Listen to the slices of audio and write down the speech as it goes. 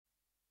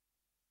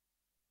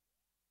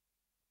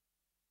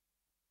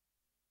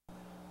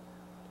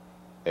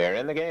They're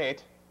in the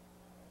gate.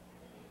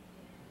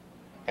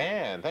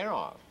 And they're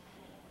off.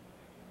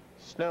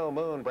 Snow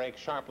Moon breaks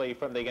sharply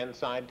from the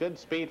inside. Good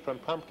speed from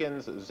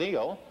Pumpkin's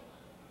Zeal.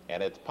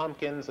 And it's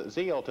Pumpkin's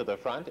Zeal to the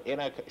front.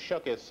 Enoch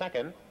Shook is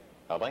second.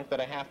 A length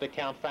and a half to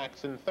Count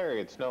Facts in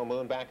third. Snow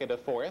Moon back into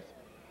fourth.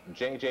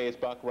 JJ's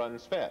Buck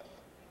runs fifth.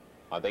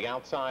 On the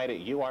outside,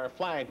 You Are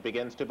Flagged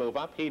begins to move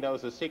up. He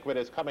Knows the Secret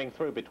is coming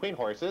through between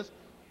horses.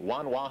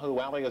 One Wahoo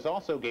Alley is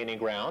also gaining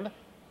ground.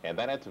 And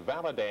then it's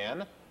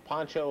Valadan.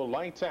 Poncho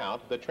Lights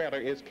Out. The trailer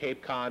is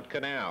Cape Cod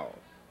Canal.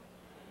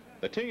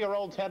 The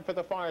 2-year-olds head for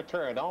the far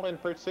turn, all in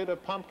pursuit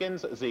of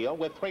Pumpkin's Zeal.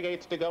 With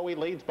 3/8 to go, he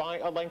leads by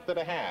a length and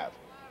a half.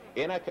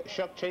 Enoch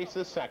Shook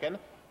chases second.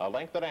 A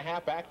length and a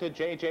half back to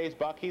JJ's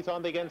Buck. He's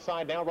on the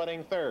inside now,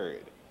 running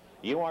third.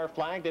 You Are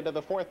Flagged into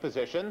the fourth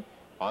position.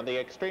 On the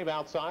extreme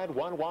outside,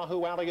 One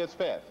Wahoo Alley is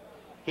fifth.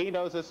 He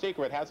Knows the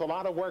Secret has a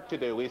lot of work to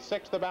do. He's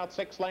sixth, about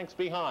 6 lengths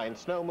behind.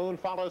 Snow Moon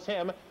follows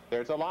him.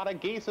 There's a lot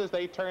of geese as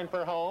they turn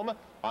for home.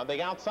 On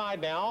the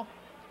outside now,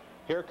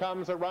 here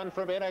comes a run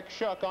from Enoch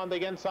Shook. On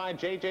the inside,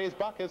 JJ's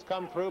Buck has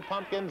come through.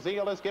 Pumpkin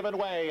Zeal has given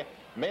way.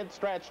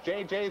 Mid-stretch,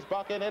 JJ's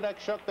Buck and Enoch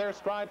Shook their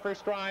stride for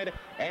stride.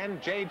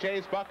 And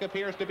JJ's Buck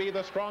appears to be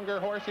the stronger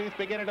horse. He's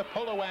beginning to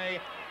pull away.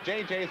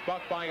 JJ's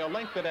Buck by a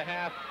length and a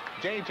half.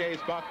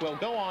 JJ's Buck will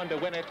go on to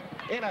win it.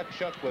 Enoch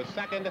Shook was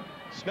second.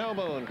 Snow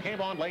Moon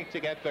came on late to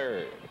get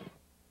third.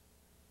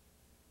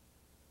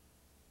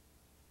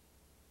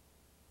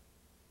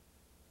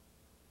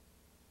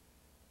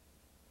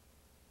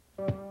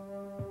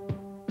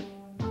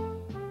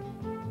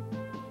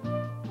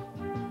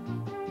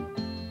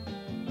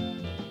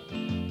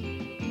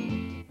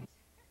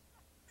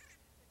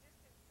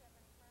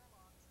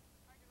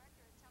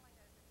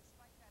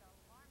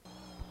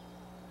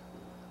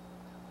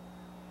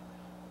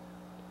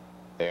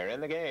 They're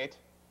in the gate.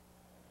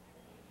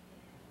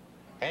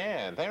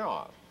 And they're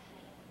off.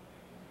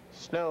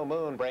 Snow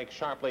Moon breaks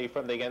sharply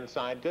from the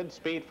inside. Good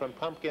speed from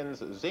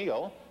Pumpkin's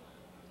Zeal.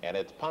 And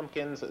it's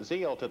Pumpkin's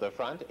Zeal to the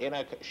front.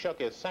 Enoch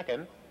Shook is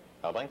second.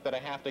 A length and a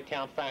half to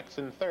Count Facts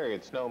in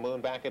third. Snow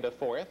Moon back into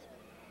fourth.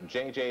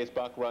 JJ's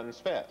Buck runs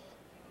fifth.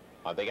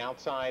 On the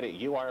outside,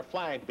 You Are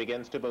Flagged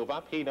begins to move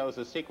up. He Knows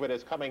the Secret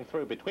is coming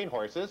through between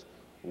horses.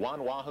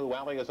 One Wahoo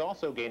Alley is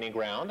also gaining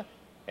ground.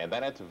 And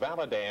then it's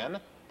Valadan.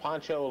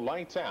 Poncho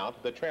Lights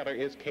Out. The trailer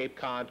is Cape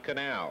Cod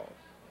Canal.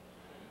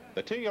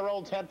 The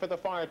 2-year-olds head for the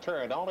far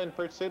turn, all in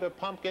pursuit of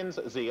Pumpkin's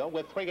Zeal.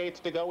 With 3/8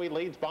 to go, he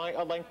leads by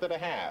a length and a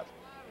half.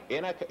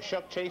 Enoch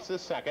Shook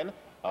chases second.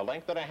 A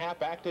length and a half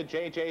back to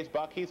JJ's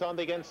Buck. He's on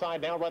the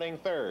inside now, running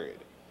third.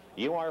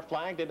 You Are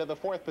Flagged into the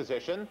fourth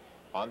position.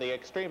 On the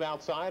extreme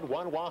outside,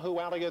 One Wahoo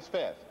Alley is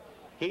fifth.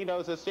 He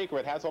Knows the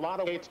Secret has a lot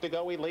of weights to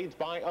go. He leads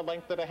by a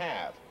length and a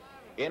half.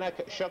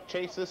 Enoch Shook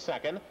chases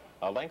second.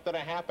 A length and a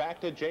half back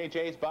to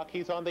JJ's Buck.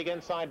 He's on the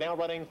inside now,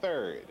 running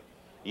third.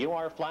 You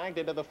Are Flagged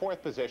into the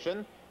fourth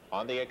position.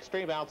 On the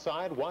extreme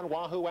outside, One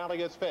Wahoo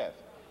Alley is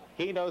fifth.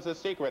 He Knows the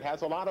Secret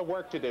has a lot of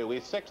work to do.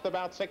 He's sixth,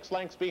 about 6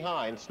 lengths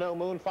behind. Snow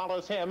Moon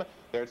follows him.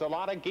 There's a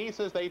lot of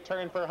geese as they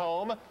turn for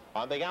home.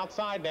 On the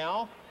outside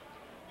now,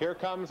 here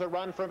comes a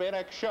run from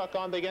Enoch Shook.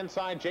 On the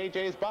inside,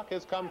 JJ's Buck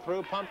has come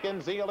through.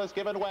 Pumpkin Zeal has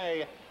given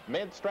way.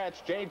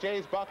 Mid-stretch,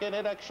 JJ's Buck and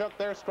Enoch Shook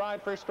their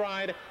stride for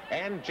stride.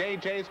 And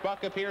JJ's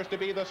Buck appears to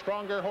be the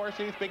stronger horse.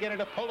 He's beginning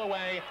to pull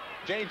away.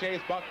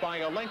 JJ's Buck by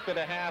a length and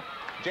a half.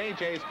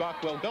 JJ's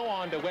Buck will go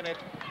on to win it.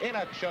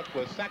 Enoch Shook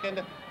was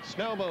second.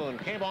 Snow Moon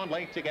came on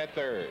late to get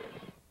third.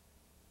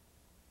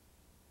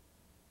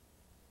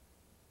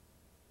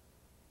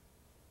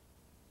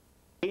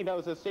 He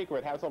Knows the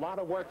Secret has a lot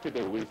of work to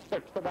do. He's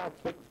sixth, about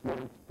 6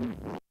 lengths.